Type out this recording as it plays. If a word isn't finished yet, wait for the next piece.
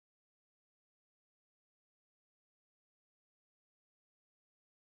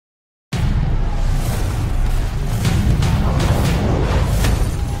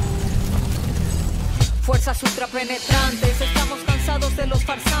fuerzas ultrapenetrantes. Estamos cansados de los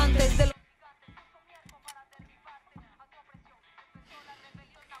farsantes, de los...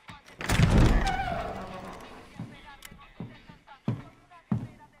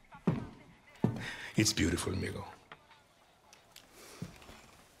 It's beautiful, amigo.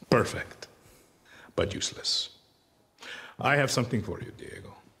 Perfect, but useless. I have something for you,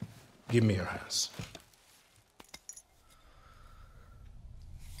 Diego. Give me your hands.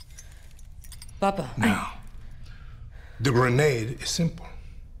 Papa, Now, the grenade is simple.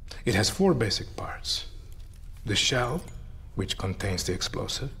 It has 4 basic parts. The shell, which contains the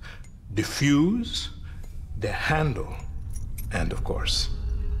explosive, the fuse, the handle, and of course,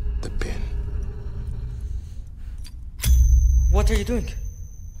 the pin. What are you doing?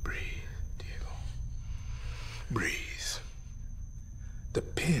 Breathe, Diego. Breathe. The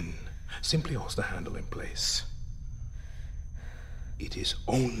pin simply holds the handle in place. It is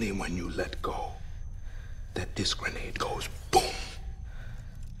only when you let go that this grenade goes boom.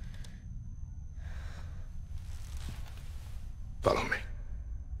 Follow me.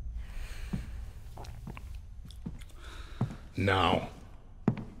 Now.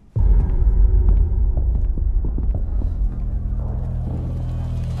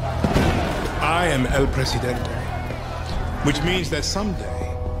 I am El Presidente, which means that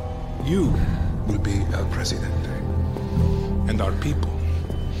someday you will be El Presidente. And our people,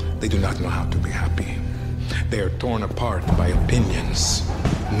 they do not know how to be happy. They are torn apart by opinions,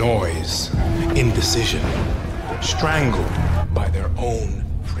 noise, indecision, strangled by their own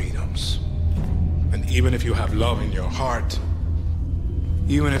freedoms. And even if you have love in your heart,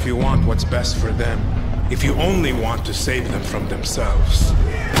 even if you want what's best for them, if you only want to save them from themselves,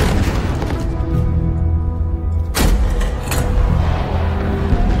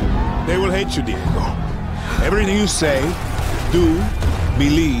 they will hate you, Diego. Everything you say, do,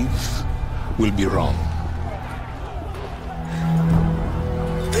 believe, will be wrong.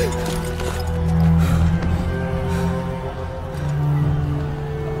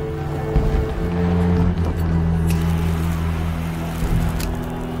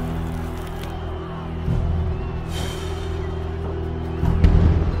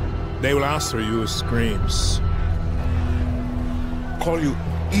 They will answer you with screams, call you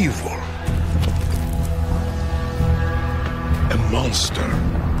evil, a monster,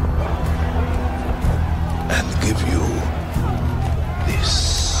 and give you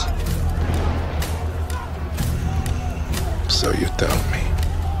this. So you tell me,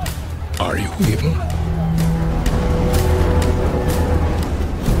 are you evil?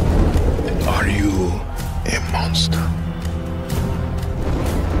 Are you a monster?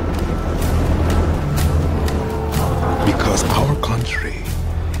 Because our country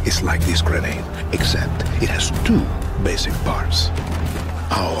is like this grenade, except it has 2 basic parts.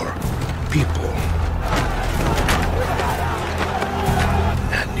 Our people